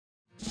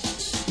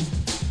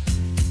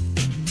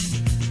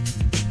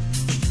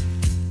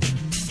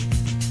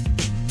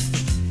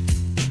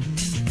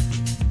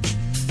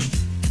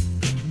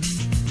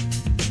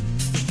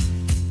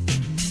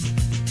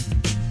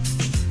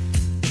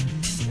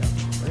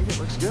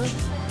Looks good.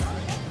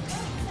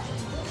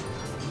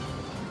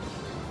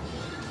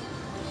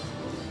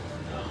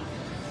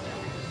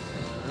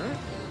 All right.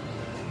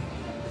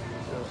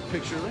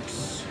 Picture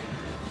licks.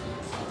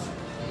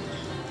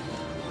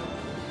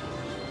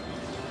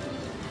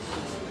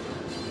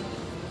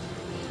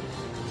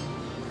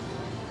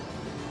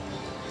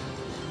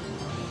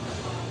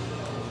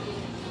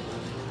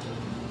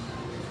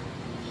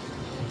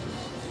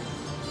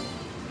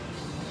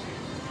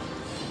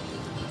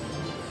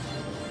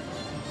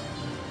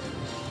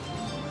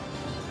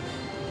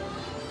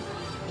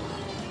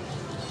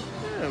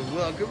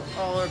 Welcome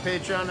all our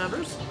Patreon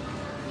members.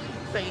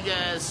 Thank you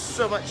guys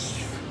so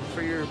much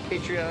for your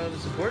Patreon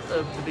support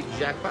of the Big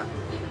Jackpot.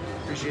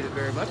 Appreciate it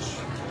very much.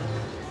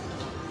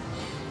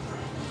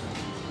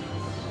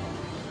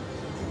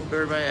 Hope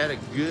everybody had a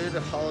good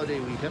holiday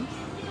weekend.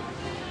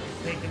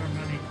 Taking our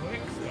money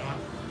quick, Scott.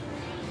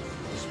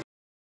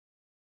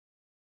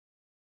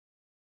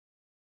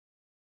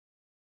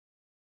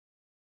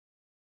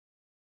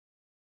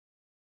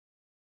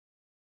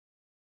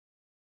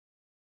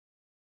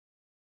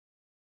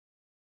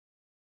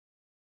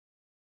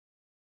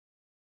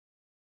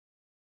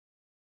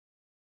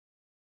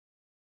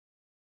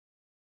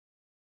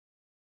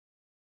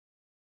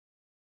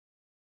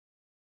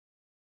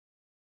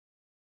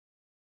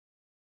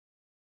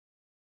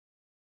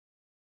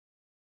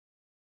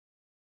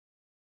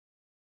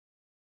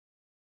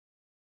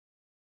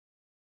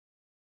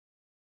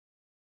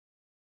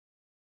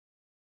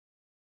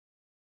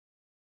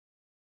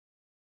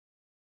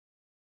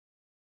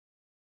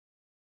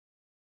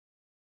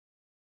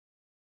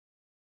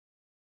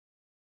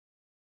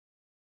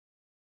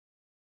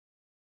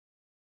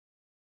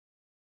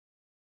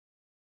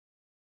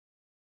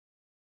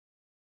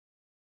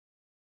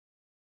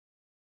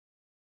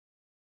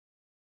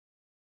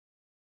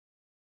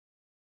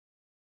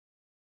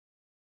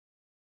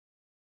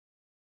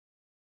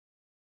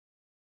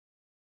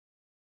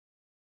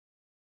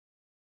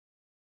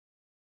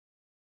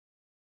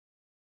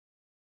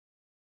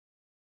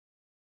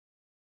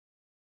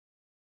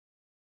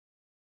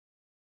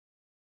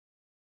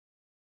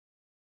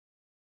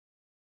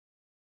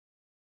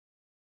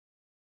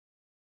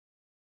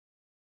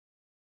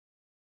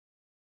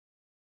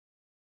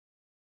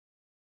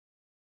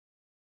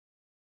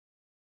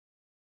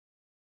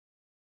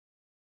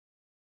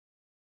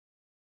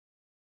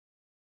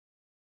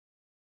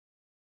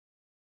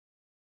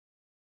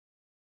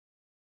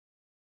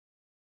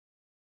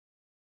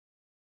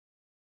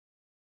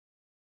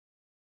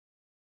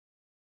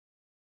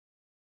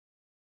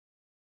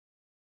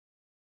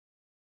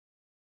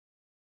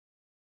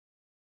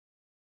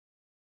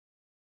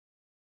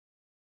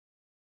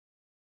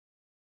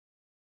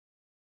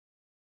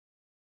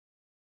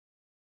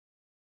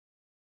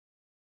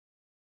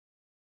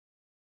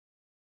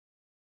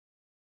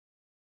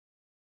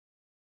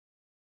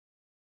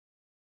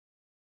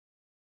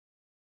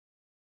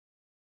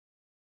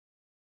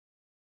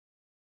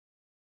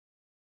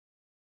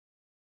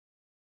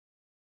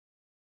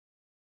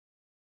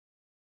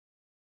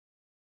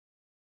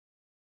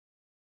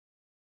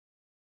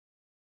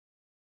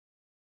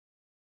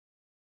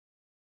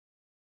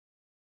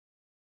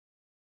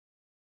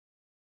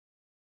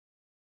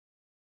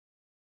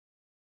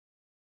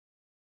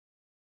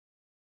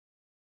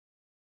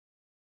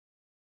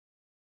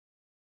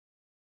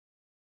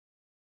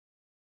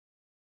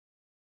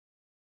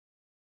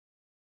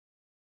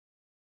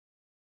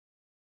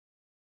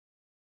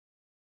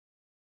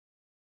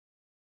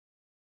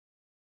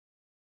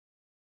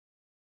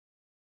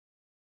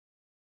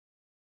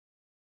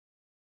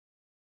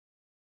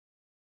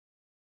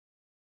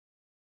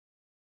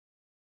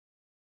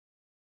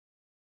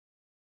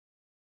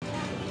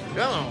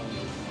 Come on.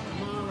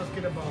 Come on, let's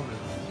get a bonus.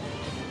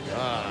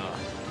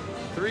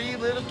 3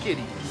 little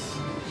kitties.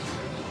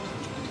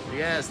 You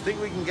guys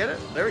think we can get it?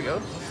 There we go.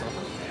 That's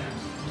something.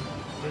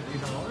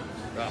 $50?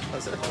 Oh,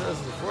 this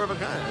is 4 of a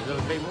kind. I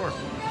gotta pay more.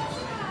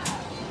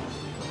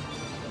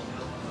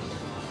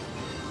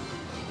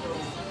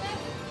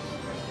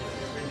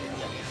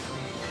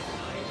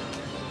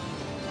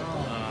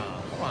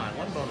 Come on,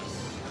 1 bonus.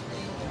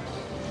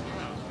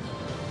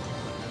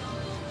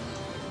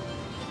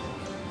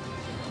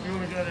 You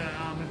want to go to,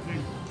 if we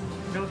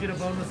don't get a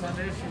bonus on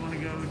this, you want to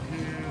go to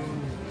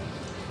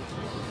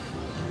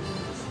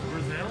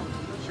Brazil?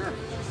 Sure.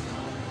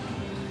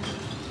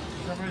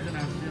 For some reason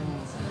I'm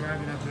feeling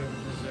driving up to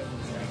Brazil.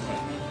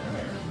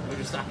 We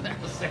can stop there.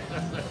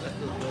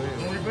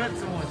 Well, we bet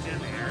so much in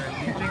there.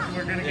 If you think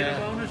we're going to get a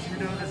bonus, you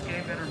know this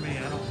game better than me.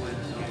 I don't play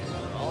this game.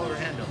 All over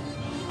handle.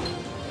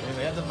 And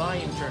we have the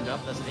volume turned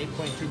up. That's an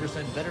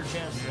 8.2% better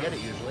chance to get it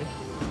usually.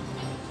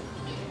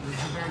 This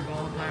is a very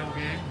volatile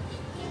game.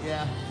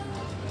 Yeah.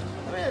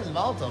 I mean, it's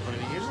volatile, but I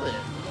mean, usually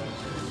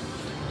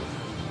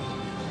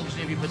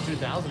if you put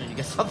 2,000 in, you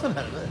get something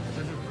out of it.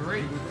 This is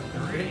great.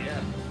 Great,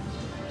 yeah.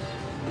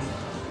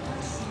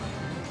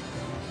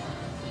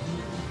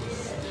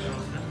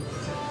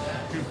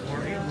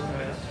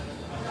 $240.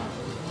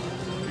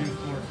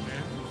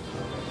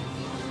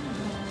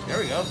 There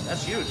we go.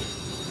 That's huge.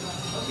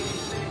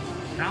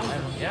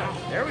 1,000. Yeah,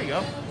 there we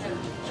go.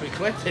 Should we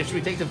quit? Should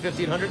we take the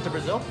 1,500 to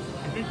Brazil?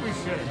 I think we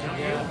should, don't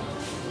you?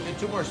 Get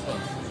 2 more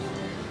spins.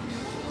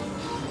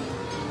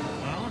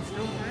 Well, it's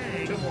still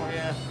paying. 2 more,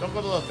 yeah. Don't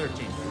go below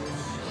 13. All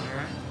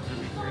right.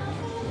 That'd be great.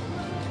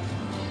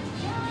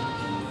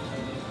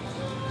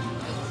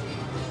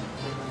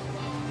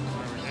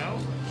 There we go.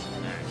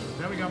 Nice.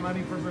 Now we got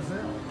money for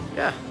Brazil.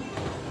 Yeah.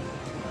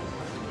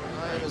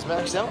 It was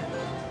maxed out.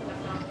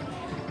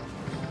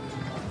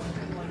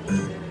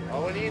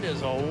 All we need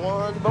is a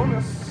 1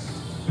 bonus.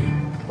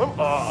 Oh,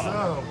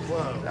 So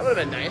close. that would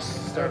have been nice.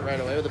 Start right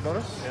away with a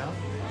bonus. Yeah.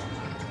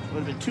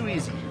 Would have been too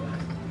easy.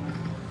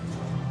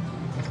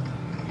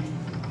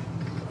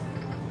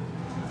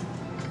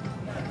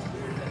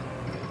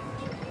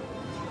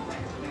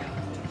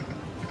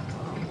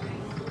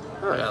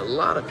 Oh, I got a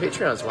lot of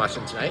Patreons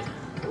watching tonight.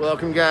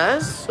 Welcome,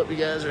 guys. Hope you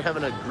guys are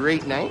having a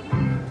great night.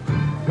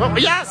 Oh,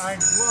 yes!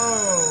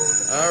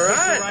 Whoa. All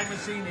right. The right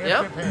machine if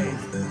Yep. it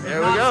pays. There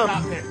we go.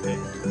 Stop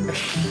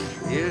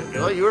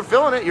it. You were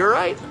feeling it. You're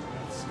right.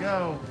 Let's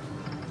go.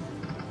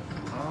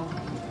 Oh,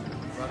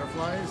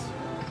 butterflies.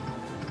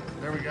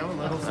 There we go. A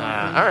little something.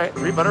 All right.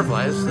 3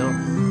 butterflies still.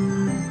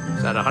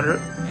 Is that 100?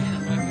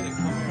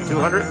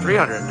 200?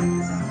 300?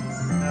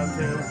 No,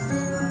 2.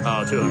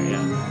 Oh, 200, yeah.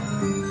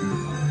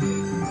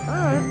 All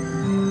right.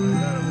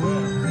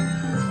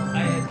 I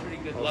had pretty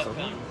good luck on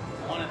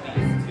one of these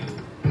two.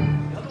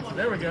 The other one,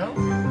 There we go.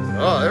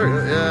 Oh, there we go.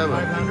 Yeah.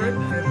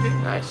 550.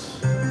 Nice.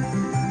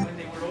 when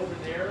they were over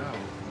there,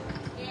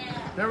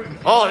 There we go.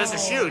 Oh, this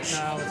is huge.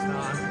 No, it's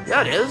not.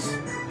 Yeah, it is.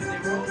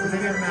 They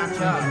didn't match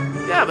up.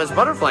 Yeah, but its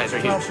butterflies are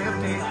huge.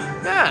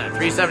 1250. Yeah,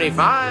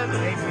 375.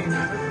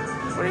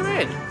 1800. What do you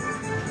mean?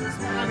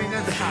 I mean,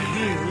 that's not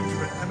huge,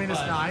 but I mean, it's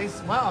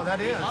nice. Wow, that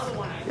is.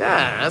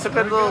 Yeah, that's a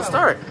good little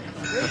start.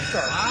 Good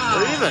start.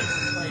 We're Wow. even.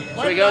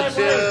 Should we go to Wow,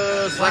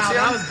 that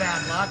Selection? was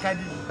bad luck. I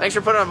didn't. Thanks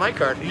for putting it on my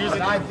card.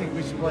 But I think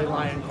we should play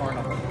Lion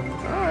Carnival. All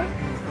right.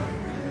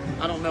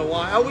 I don't know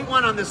why. Oh, we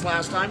won on this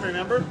last time,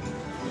 remember?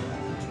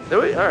 Did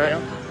we? All right.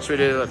 Yeah. Should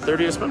we do a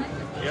 30th spin?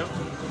 Yep.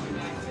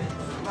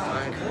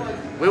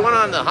 We went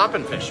on the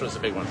hoppin' fish was the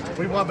big one.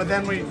 We won, but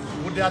then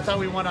I thought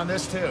we won on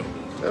this too.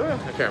 Did we? I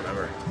can't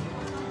remember.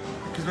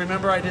 Because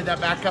remember I did that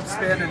backup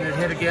spin and it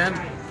hit again?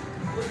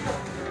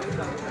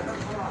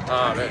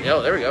 Oh,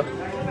 there we go.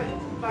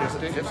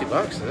 50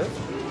 bucks, is it?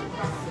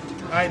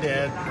 I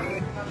did.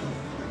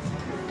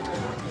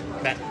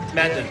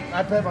 Matt did.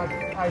 I put my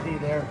ID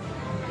there.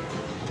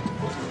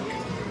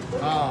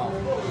 Oh.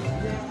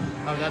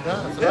 Oh, that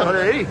does? Yeah,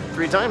 180,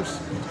 3 times.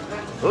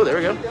 Oh, there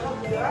we go.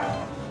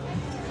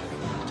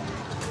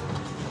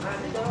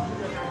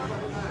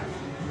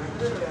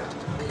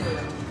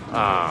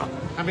 Ah,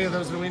 How many of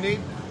those do we need?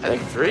 I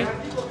think 3.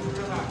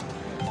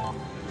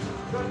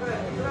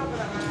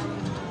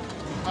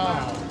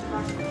 Oh.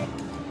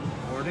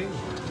 40?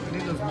 We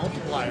need those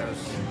multipliers.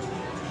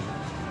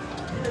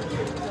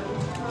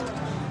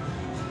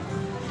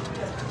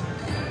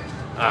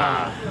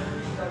 Ah,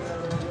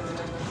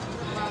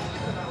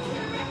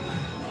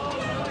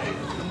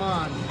 Come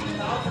on.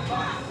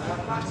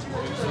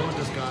 Someone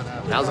just got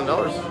up. $1,000.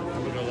 I'm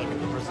going to go look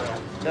at the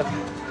Brazil. Yep.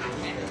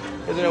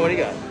 Doesn't know what he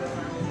got.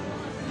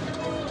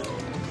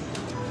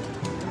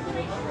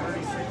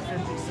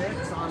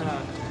 36.56 on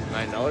a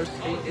 $9.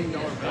 $18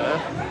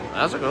 bill.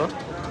 That's a good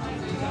one.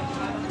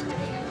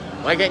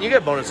 Why can't you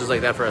get bonuses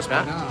like that for us,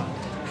 Matt? No.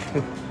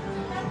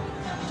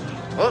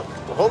 Oh,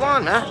 hold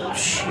on, Matt.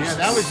 Yeah,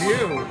 that was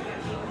you.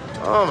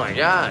 Oh my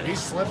God. He's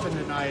slipping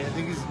tonight. I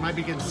think he might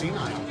be getting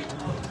senile.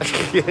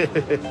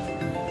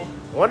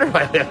 Wonder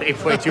why they have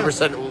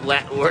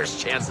 8.2%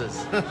 worse chances.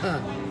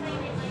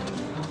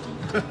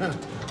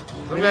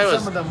 Some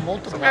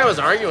guy was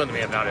arguing with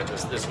me about it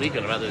this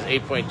weekend about this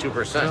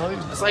 8.2%. Really?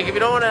 It's like if you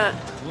don't want a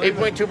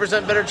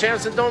 8.2% better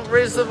chance, then don't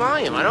raise the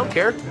volume. I don't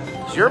care.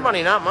 It's your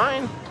money, not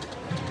mine.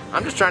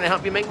 I'm just trying to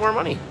help you make more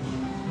money.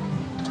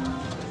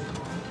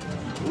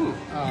 Ooh,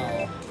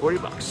 Oh. 40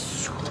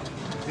 bucks.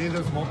 Need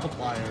those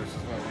multipliers is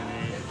what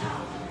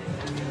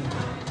we need.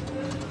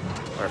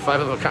 Or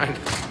 5 of a kind.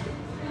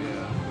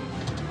 Yeah.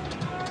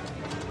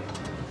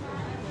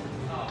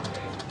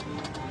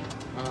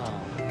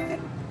 Oh.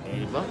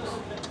 80 bucks.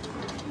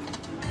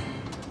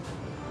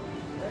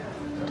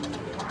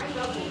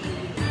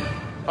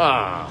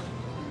 Ah.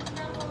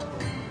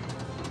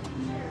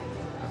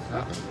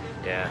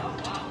 Yeah.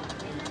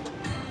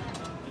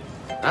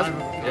 That's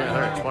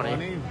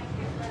 120.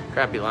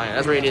 Crappy line.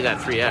 That's where you need that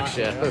 3x,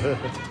 yeah.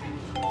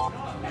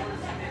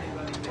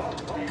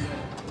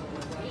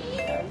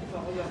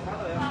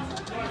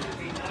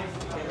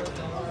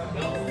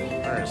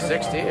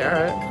 160, all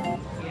right.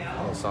 A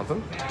little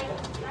something.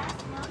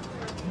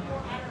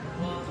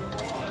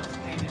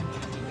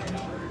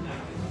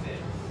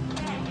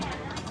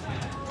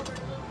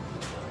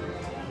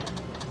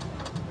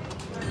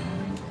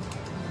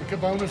 The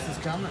bonus is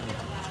coming.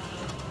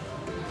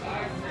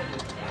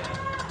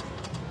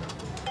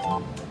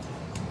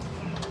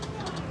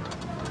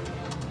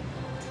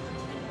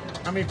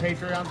 How many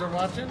Patreons are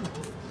watching?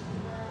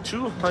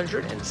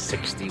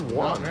 261.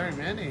 Not very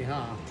many,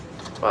 huh?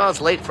 Well,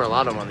 it's late for a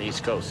lot of them on the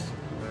East Coast.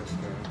 That's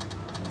good.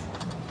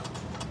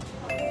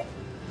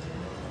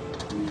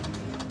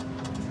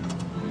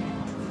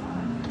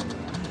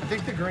 I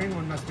think the green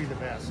one must be the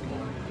best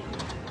one.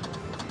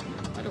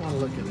 I don't want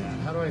to look at that.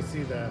 How do I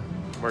see the...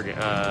 Working.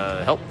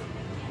 Help.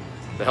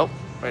 The help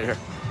right here.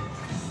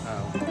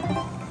 Oh.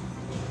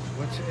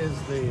 Which is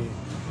the...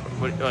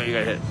 What, oh, you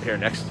got to hit here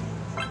next.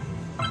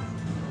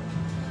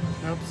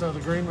 Nope, so the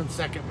green one's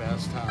second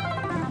best,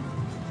 huh?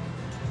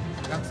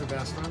 That's the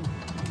best one?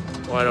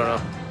 Well, I don't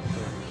know.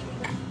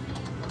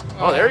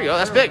 Oh, there you go.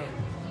 That's big.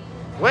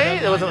 Wait,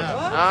 that was a... Oh,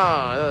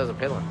 that was a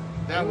pin one.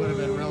 That would have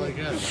been really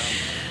good,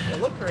 though. It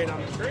looked great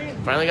on the screen.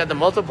 Finally got the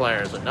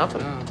multipliers with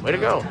nothing. Oh, Way to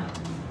go.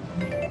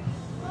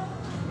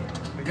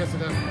 I guess it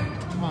doesn't.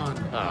 Come on.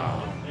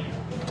 Oh.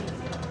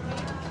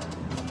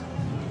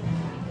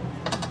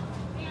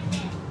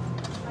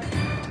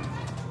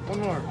 One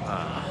more.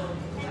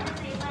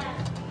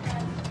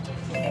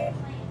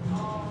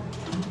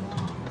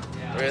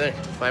 What do you think?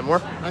 5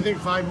 more? I think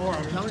 5 more.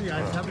 I'm telling you, I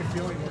have a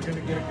feeling we're going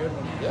to get a good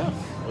one. Yeah.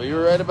 Well, you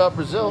were right about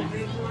Brazil.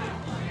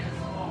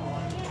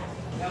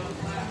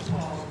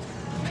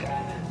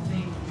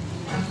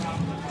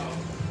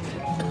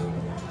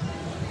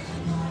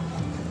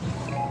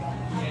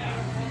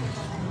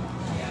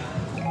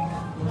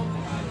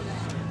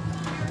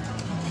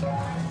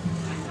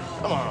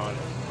 Come on.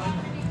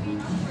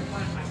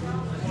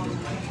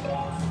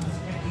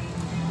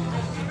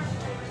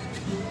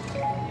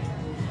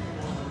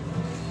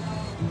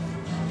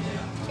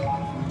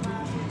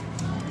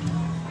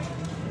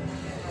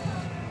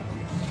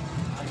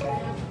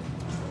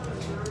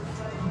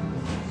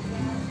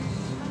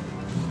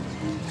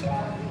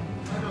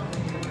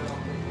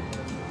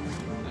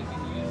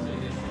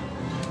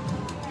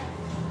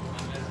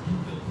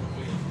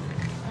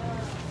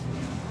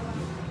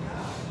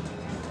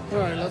 All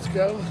right, let's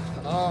go.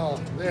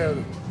 Oh, there.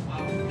 There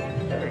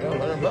we go.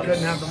 100 We bucks.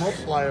 couldn't have the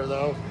multiplier,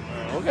 though.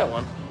 We'll get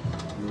one.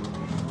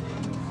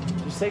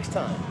 Just takes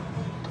time.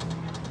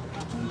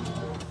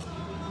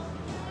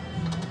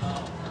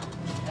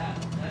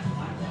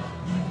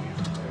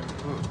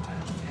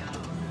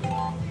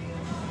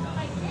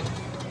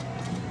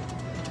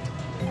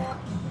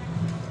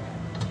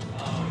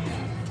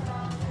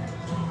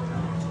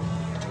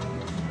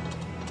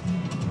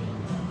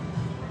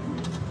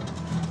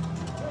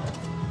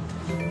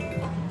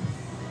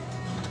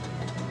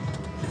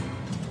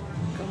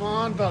 Come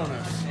on,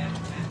 bonus.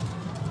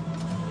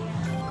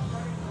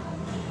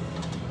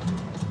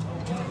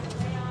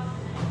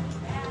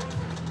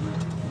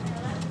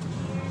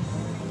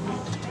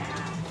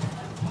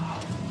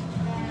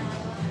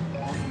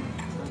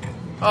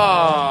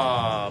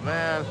 Oh,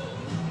 man.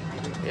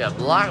 Yeah,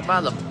 blocked by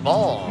the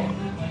ball.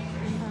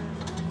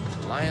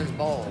 Lions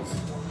balls.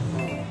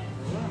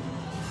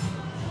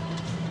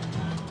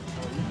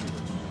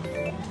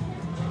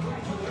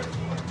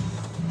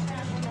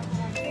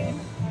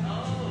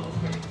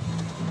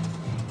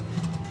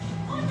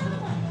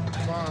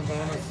 Come on,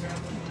 bonus.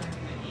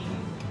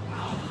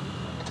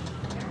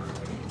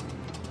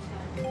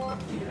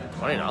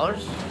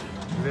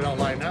 $20? They don't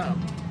line up.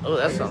 Oh,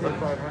 that's something.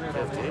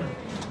 50.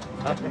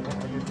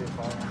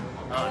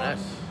 Oh,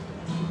 nice.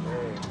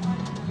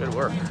 Good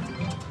work.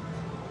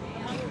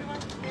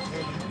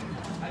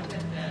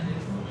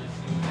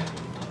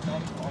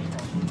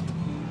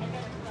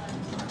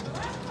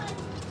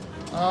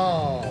 Oh.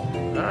 All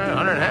right,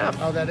 100 and a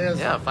half. Oh, that is.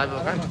 Yeah, 5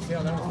 of a kind. See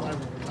how that was 5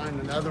 of a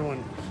kind. Another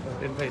one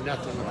didn't pay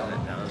nothing with it.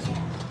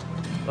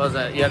 What was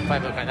that? You had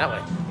 5 of a kind that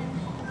way.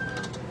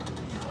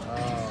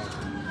 Oh.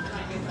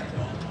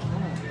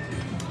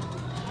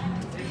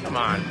 Come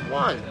on,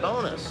 one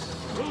bonus.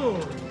 Ooh.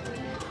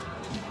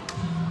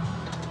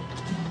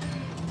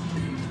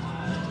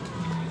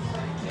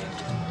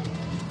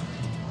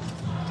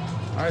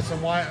 All right,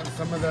 some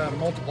of the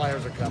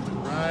multipliers are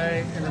coming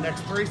right in the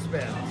next 3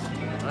 spins.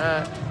 All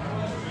right.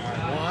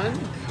 All right,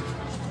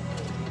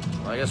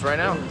 1, Well, I guess right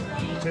now.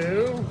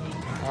 2.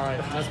 All right,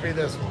 must be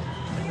this one.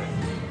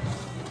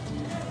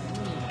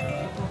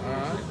 All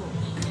right.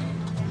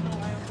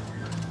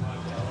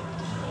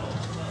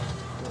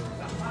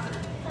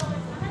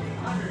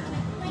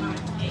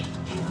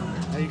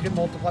 Now you can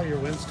multiply your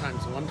wins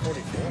times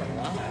 144.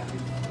 Wow.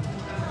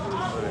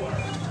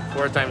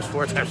 4 times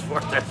 4 times 4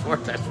 times 4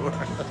 times 4.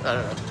 I don't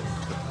know.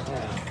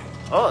 Yeah.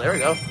 Oh, there we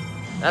go.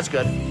 That's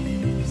good.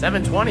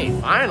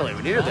 720. Finally,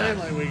 we needed that.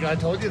 Finally, I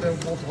told you the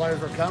multipliers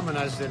were coming.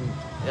 I said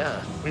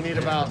Yeah. we need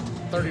about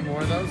 30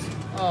 more of those.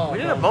 Oh, We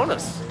need a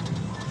bonus. There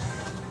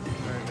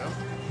you go.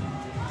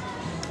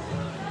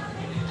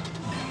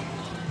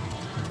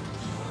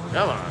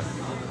 Come on.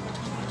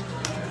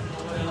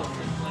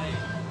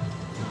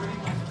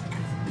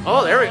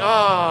 Oh, there we go.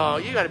 Oh,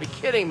 you got to be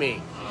kidding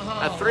me.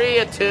 A 3,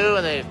 a 2,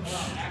 and they.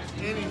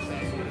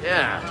 Anything.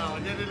 Yeah. Oh, I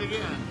did it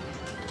again.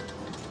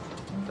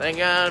 Thank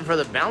God for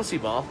the bouncy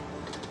ball.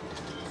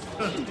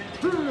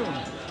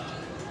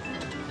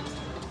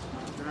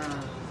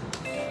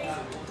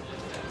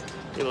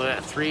 People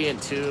got 3 and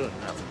 2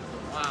 and nothing.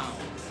 Wow.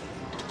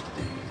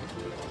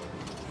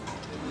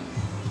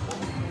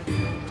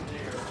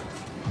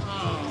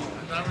 Oh.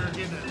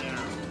 you in there?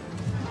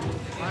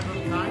 5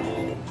 of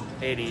 9?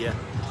 80, yeah.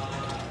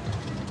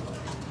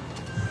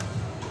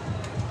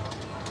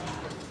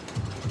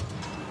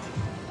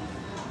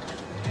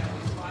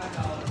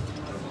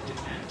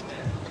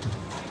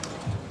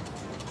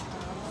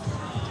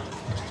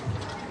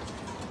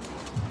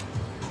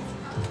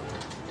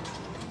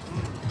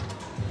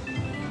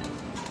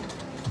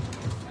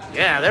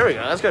 Yeah, there we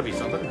go. That's gotta be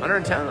something.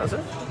 110, that's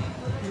it.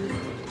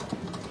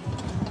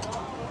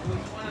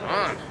 Come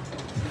on.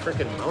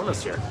 Freaking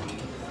bonus here.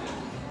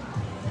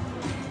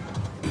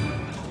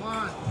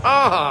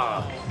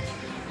 Oh!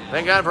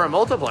 Thank God for a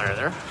multiplier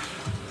there.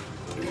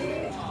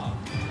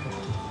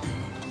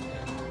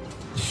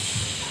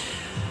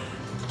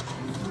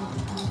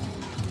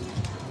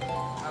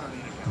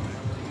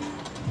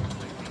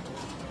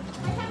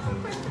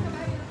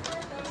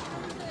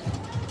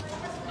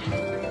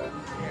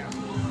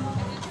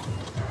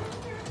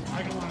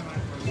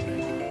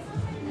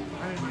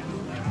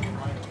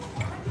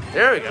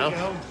 There we go.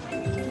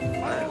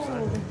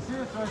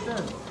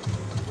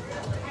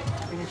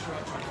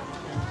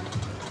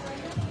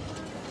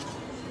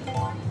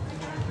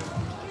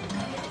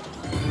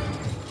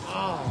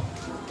 Oh.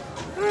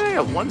 I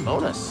got one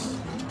bonus.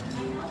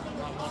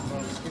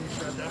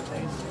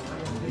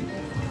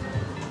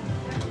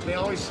 They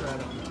always shred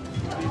them.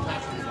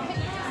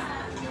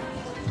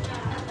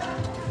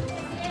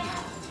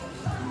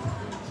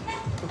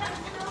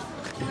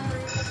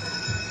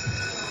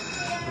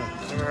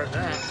 Never heard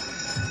that.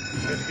 You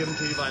have to give them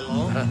to you by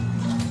law? I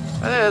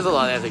think there's a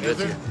lot they have to give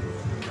it to you.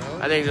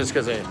 I think just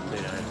because they know.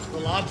 The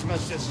lodge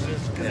must just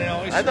because they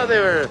always. I thought they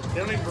were. They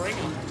don't even bring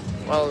them.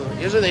 Well,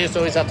 usually they used to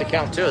always have to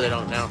count too. They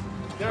don't now.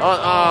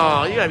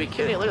 Oh, you gotta be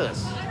kidding! Look at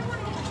this.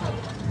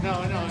 No,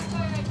 I know.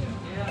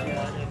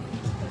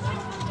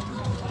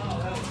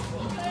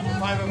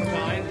 5 of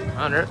 9.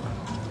 100.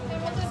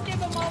 We'll just give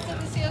them all to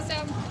the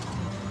CSM.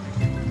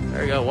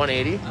 There we go.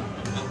 180.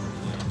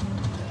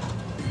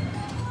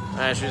 All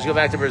right, should we just go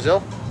back to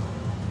Brazil?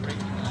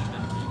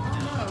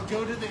 No,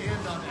 go to the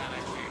end on that. I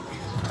think.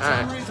 For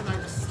some reason, I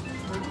just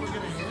think we're gonna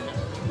hit it.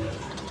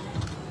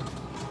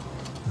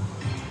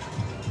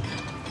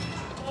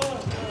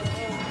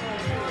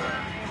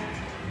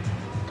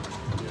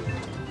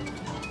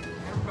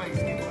 Everybody's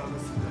getting on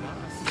this than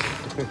us.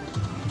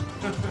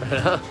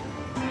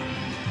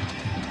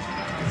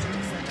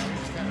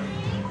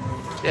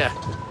 Yeah.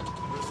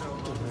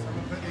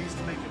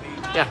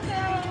 Yeah.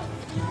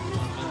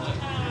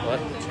 What?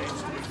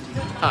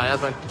 Oh,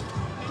 that's fine.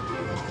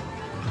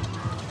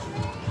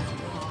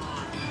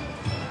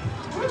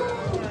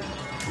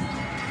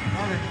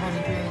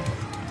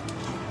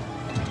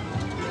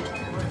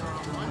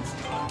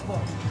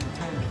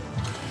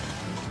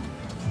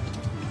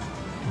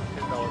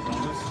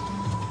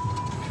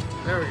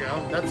 There we go.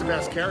 That's the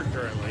best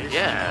character, at least.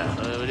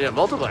 Yeah, we did a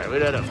multiplier. We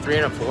did a 3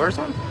 and a 4 or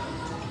something.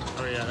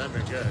 Oh yeah, that'd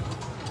be good.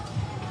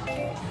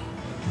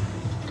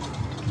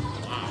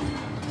 Wow.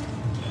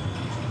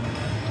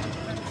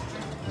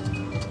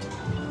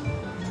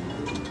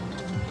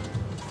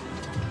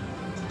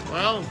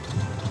 Well.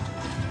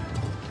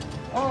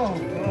 Oh,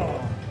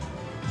 God.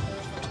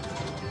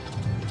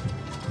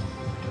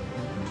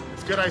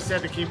 It's good I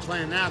said to keep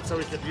playing that so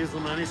we could use the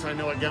money so I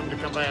know what game to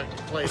come back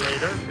to play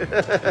later.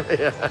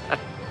 Yeah.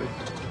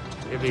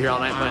 You'll be here all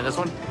night playing this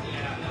one?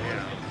 Yeah.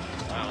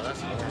 Wow,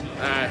 that's boring.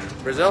 Alright,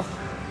 Brazil?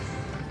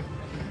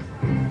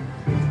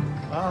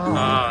 Oh.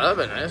 That'd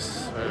be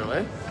nice.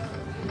 Anyway.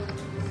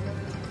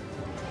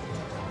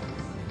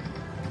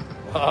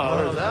 Oh,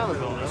 where's that one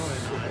going?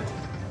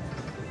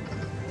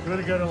 You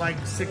want to go to like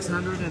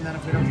 600 and then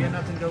if we don't get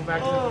nothing, go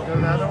back to go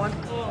to the other one?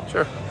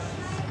 Sure.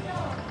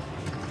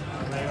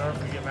 Later,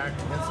 if we get back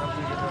and hit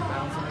something, get to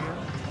 1,000 again.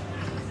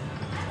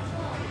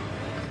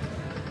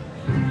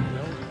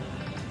 Nope.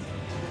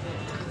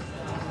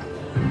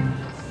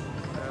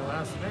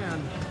 Last man.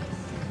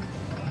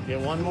 Get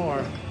one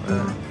more.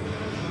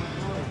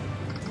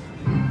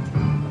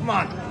 Come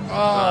on.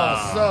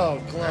 Oh, so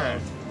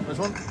close. Which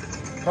one?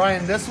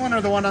 Brian, this one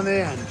or the one on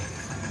the end?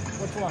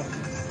 Which one?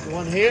 The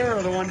one here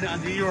or the one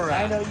that you were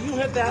at? I know you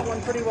hit that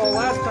one pretty well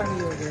last time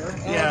you were here.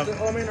 Yeah.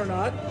 I mean, or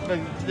not. But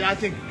I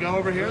think go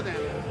over here then.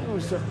 Oh,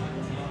 sir.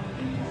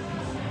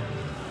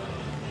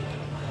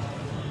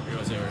 You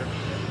want to say over here?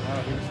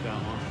 Oh, he's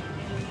got one.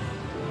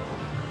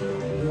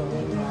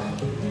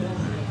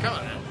 Come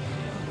on now.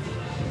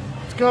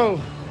 Let's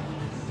go.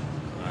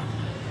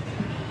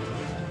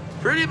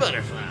 Pretty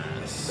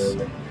butterflies.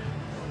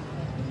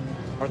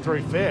 Or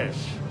 3 fish.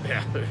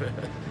 Yeah.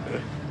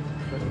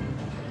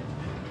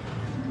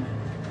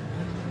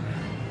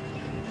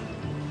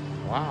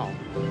 Wow.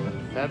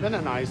 That'd been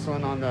a nice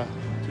one on the...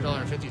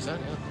 $2.50, yeah.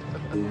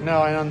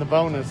 No, and on the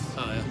bonus.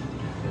 Oh, yeah.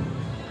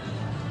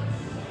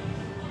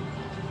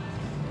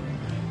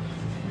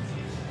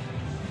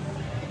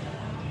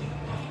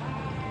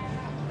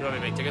 You want me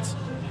to make tickets?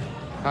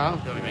 Huh?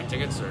 You want me to make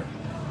tickets, or?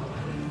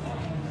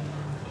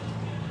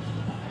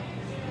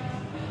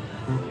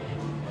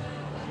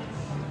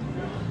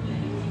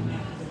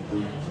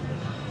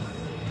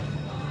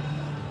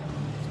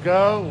 Let's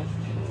go.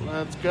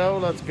 Let's go,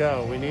 let's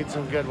go. We need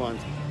some good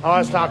ones. Oh, I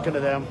was talking to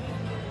them.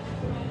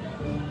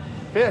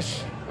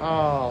 Fish.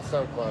 Oh,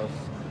 so close.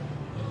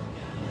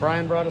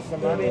 Brian brought us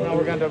some money. Now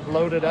we're going to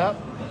load it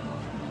up.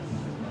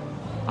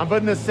 I'm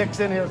putting this 6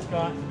 in here,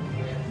 Scott.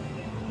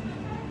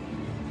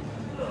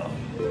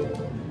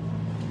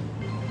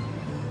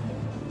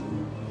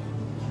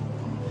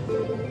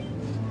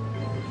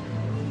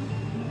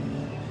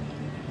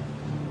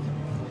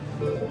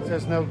 It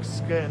says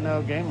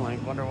no game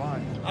link. Wonder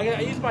why.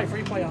 I used my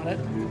free play on it.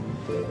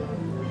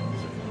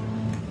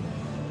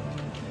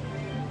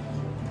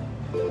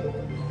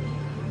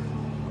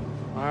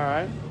 All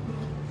right.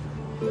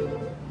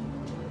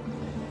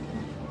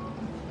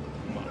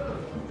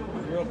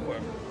 Real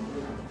quick.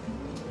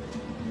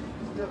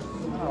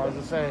 Oh, I was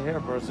gonna say here,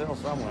 Brazil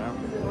somewhere.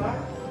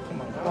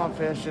 Come on,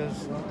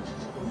 fishes.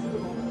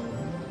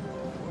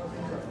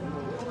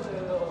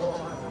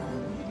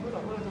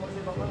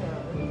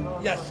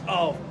 Yes.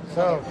 Oh.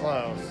 So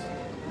close.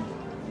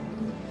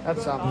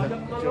 That's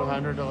something.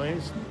 200 at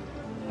least.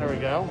 There we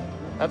go.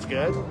 That's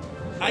good.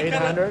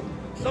 800.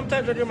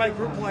 Sometimes I do my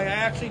group play. I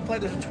actually play.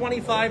 There's a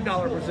 $25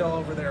 Brazil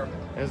over there.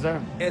 Is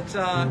there? It's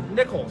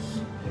nickels.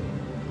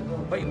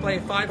 But you play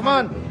 500. Come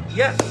on.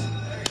 Yes.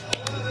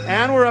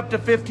 And we're up to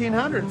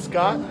 1,500,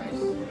 Scott.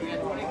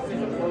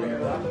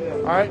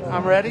 All right,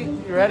 I'm ready.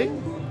 You ready?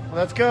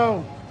 Let's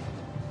go.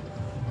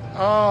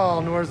 Oh,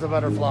 and where's the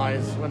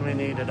butterflies when we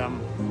needed them?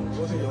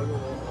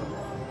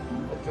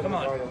 Come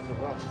on.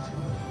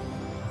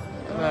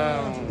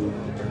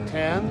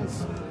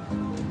 Tens.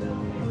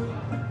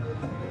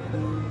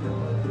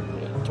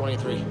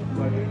 23.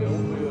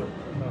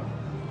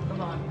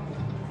 Come on.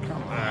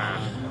 Come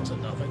on. That's a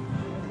nothing.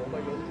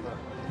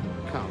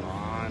 Come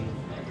on.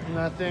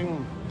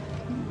 Nothing.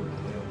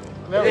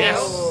 There we Yes.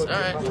 go. All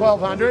right.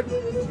 1,200.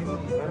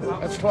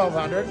 That's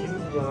 1,200.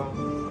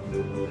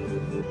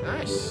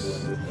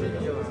 Nice.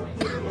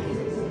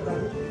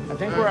 I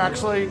think we're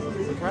actually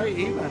right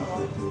even.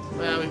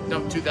 Well, we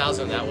dumped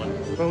 2,000 on that one.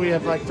 But we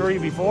had like 3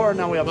 before.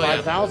 Now we have Oh, yeah.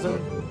 5,000.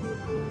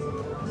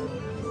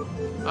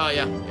 Oh,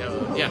 yeah.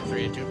 Yeah,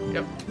 3 and 2.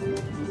 Yep.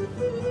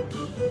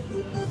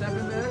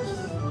 7 minutes.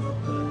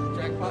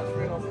 Jackpot's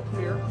right over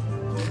here.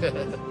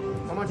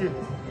 How much you?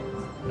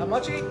 How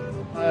much? It's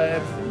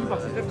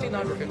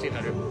 1,500.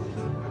 1,500.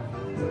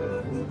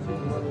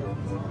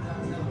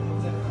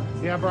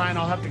 Yeah, Brian,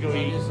 I'll have to go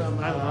eat. I'm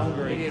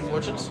hungry. 88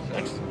 fortunes.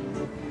 Next.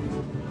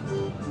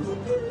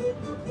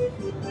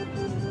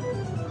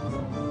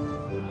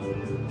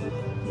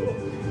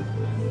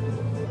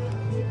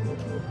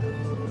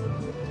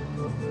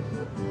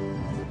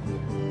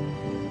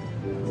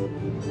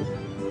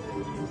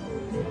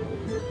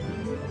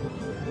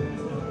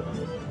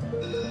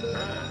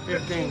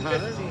 $1,500.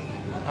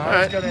 All right. right,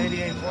 let's go to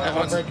 88. I'll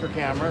one's- break your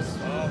cameras.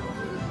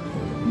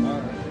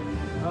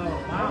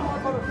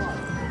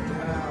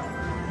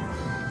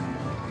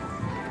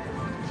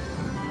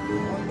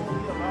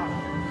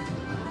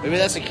 Maybe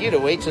that's the key to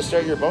wait to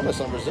start your bonus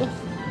on Brazil.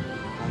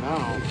 I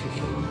know.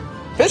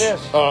 Fish? Fish.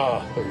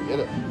 Oh, get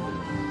it.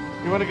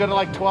 You want to go to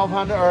like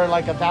 1,200 or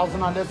like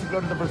 1,000 on this and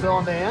go to the Brazil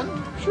on the end?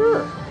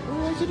 Sure.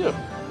 What would you like to do?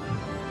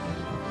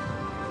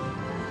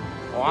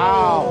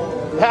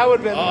 Wow, that would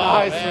have been Oh,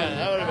 nice. man,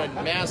 that would have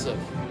been massive.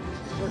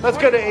 Let's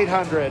go to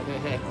 800.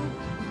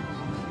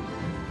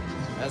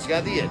 That's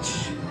got the itch.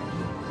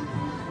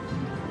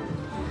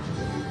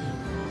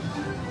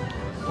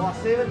 What,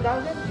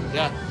 7,000?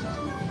 Yeah,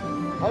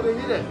 How did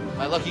you do it?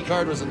 my lucky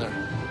card was in there.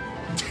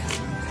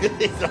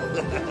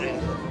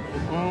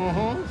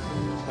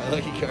 Mm-hmm. My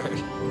lucky card.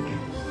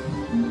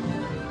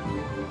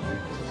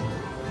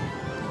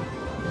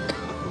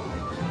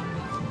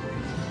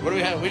 What do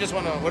we have? We just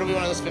want to. What do we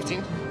want on this?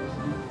 15?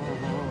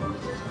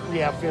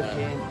 Yeah, 15.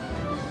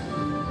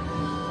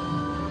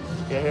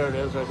 Yeah, here it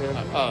is right here.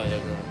 Oh, yeah.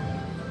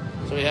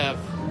 So we have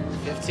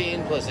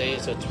 15 plus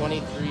 8, so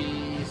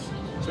 23.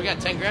 So we got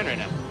 10 grand right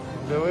now.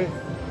 Do we?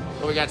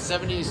 Well, we got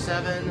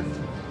 77.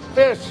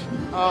 Fish.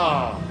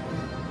 Oh.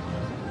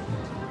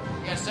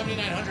 We got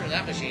 7,900 in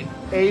that machine.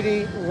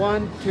 80,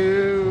 1,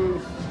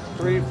 2,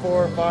 3,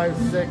 4, 5,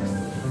 6,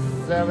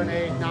 7,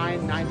 8,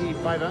 9, 90,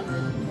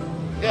 500.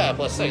 Yeah,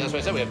 plus 6. That's why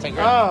I said we have 10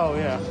 grand. Oh,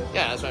 yeah.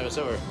 Yeah, that's why I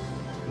said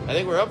I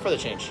think we're up for the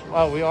change.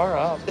 Well, we are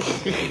up.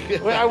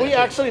 we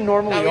actually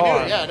normally No, we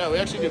are. do. Yeah, no, we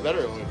actually do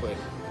better when we play.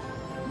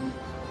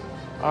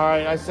 All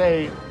right, I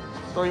say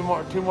 2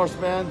 more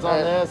spins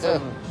on this, yeah.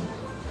 and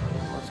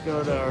let's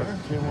go to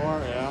 2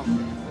 more. Yeah.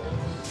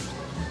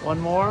 1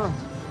 more. All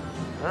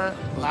right,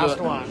 Last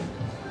one.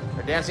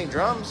 Our dancing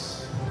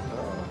drums.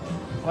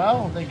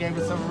 Well, they gave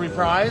us a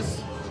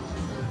reprise.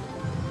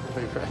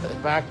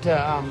 Back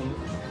to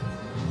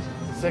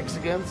 6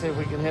 again. See if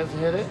we can hit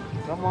it.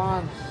 Come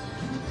on.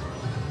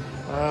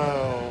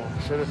 Oh,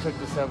 should have took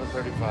the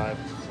 735.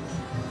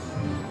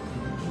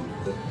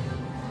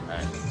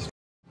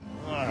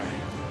 All right.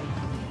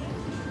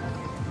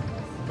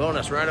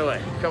 Bonus right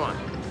away. Come on.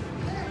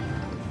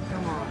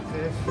 Come on,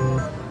 fish.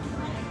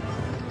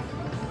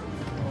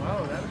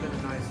 Oh, that'd been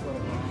a nice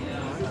little one.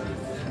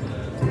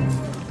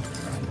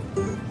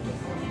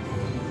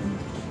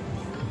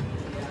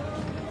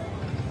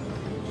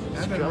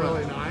 That's been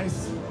really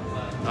nice.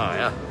 Oh,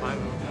 yeah.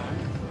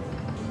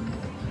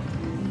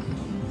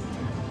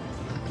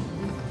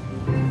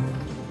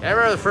 I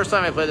remember the first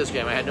time I played this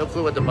game, I had no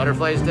clue what the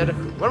butterflies did.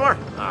 One more.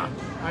 Ah.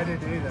 I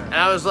didn't either. And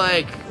I was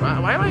like,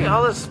 why am I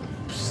all this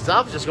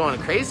stuff just going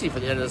crazy for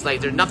the end? It's like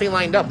there's nothing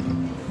lined up.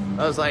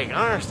 I was like, I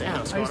don't understand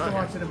what's I going used to on.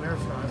 watch it in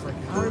America. I was like,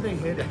 how are they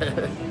hitting?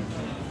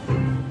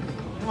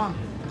 Come on,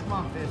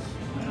 fish.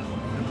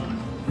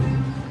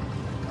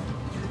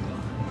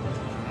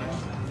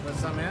 Put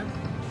some in?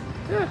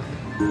 Yeah.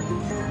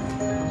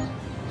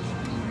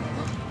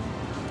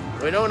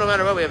 We know no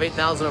matter what, we have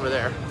 8,000 over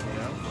there.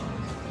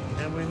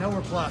 And we know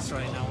we're plus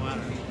right now,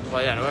 matter.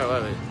 Well, yeah, no matter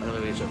what, we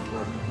only reach up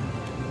 4.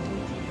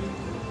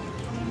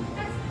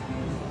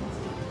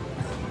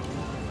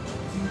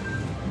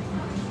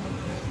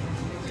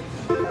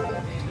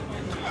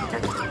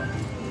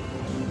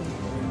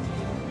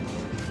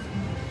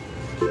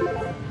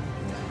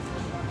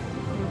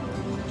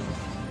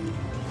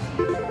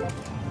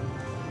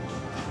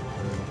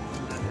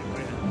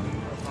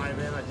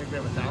 I think we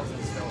have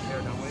 1,000 still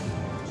here, don't we?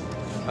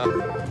 Huh?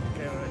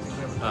 Okay, I think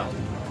we have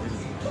 1,000.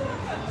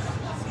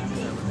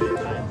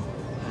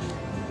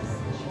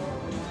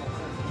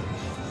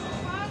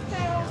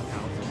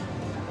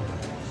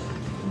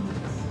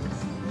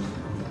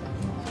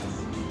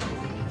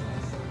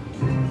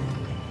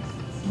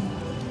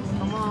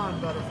 Come on,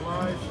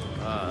 butterflies.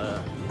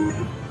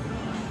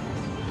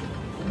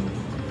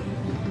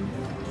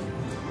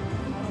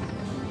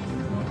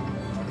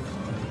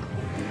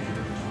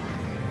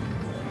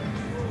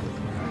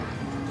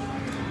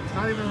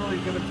 Not even really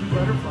giving 2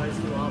 butterflies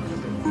too often.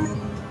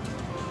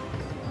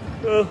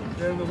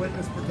 They're in the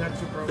witness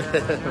protection program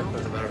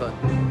right now.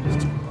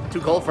 It's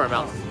too cold for him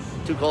out.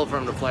 Too cold for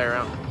him to fly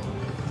around.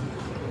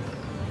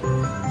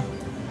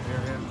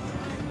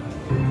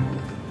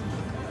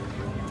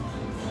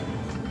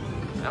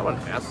 That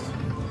went fast.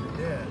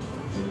 Yeah.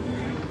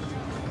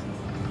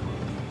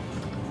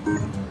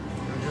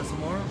 Wanna get some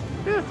more?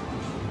 Yeah.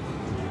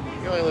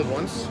 You only live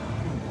once.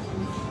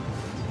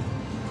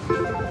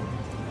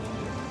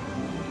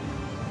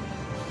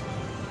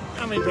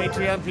 How many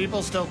Patreon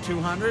people? Still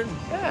 200?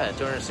 Yeah,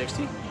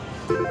 260.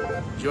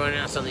 Joining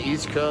us on the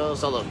East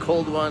Coast, all the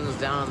cold ones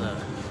down in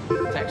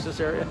the Texas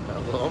area,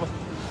 Oklahoma.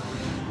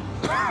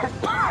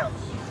 Come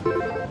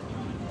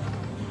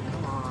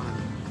on.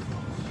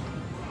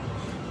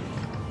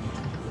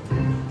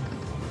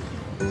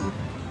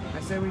 I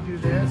say we do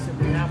this if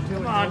we have to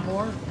and no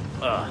more.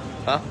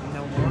 Huh?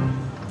 No more.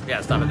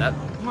 Yeah, stop at that.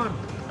 Come on.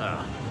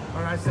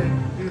 Or I say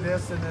do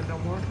this and then no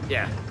more.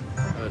 Yeah.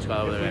 Let's go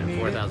over If there we at need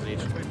 4,000 it,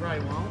 each. which we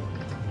probably won't.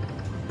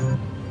 I'm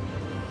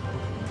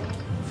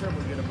sure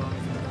we'll get a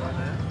bonus before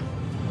that.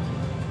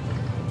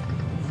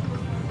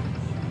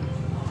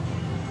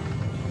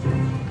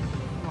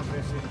 Come on,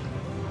 Fishy.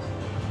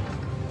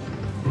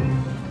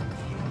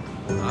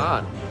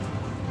 Odd.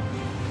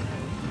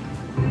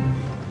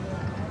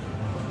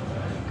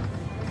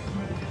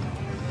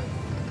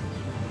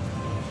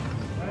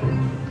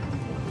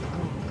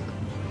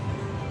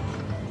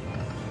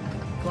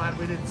 Glad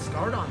we didn't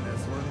start on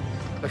this one.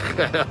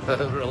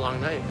 A long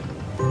night.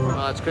 Well,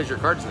 that's because your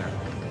card's there.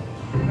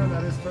 No,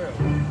 that is true.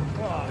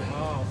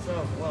 Oh,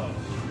 so close.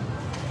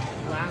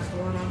 Last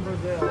one on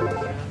Brazil,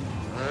 man.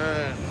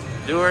 Alright.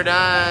 Do or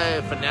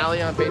die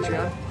finale on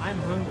Patreon. I'm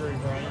hungry,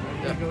 Brian. Are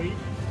you gonna go eat?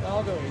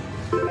 I'll go eat.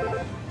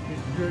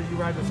 You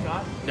ride with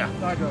Scott? Yeah.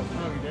 I go.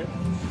 Oh, you did?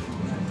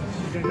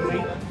 You gonna go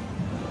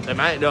eat? They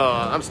might. No,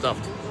 I'm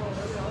stuffed.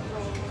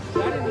 I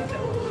didn't eat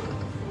that.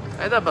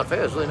 I had that buffet.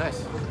 It was really nice.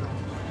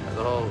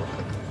 The whole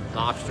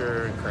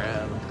lobster and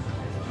crab.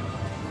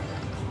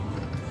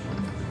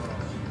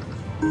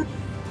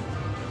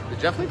 Did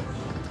Jeff leave?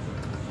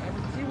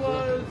 He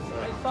was.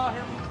 I saw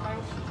him.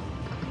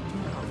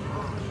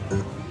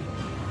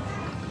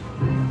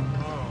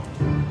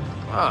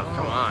 Oh,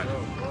 come on.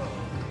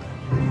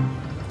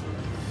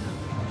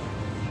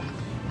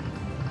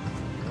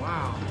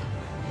 Wow.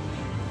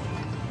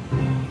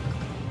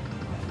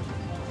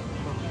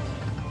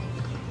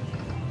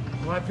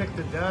 Well, I picked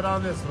the dud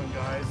on this one,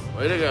 guys.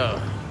 Way to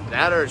go.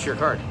 That or it's your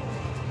card.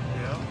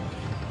 Yeah.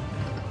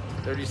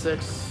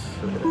 36.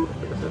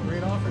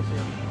 Great offers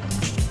here.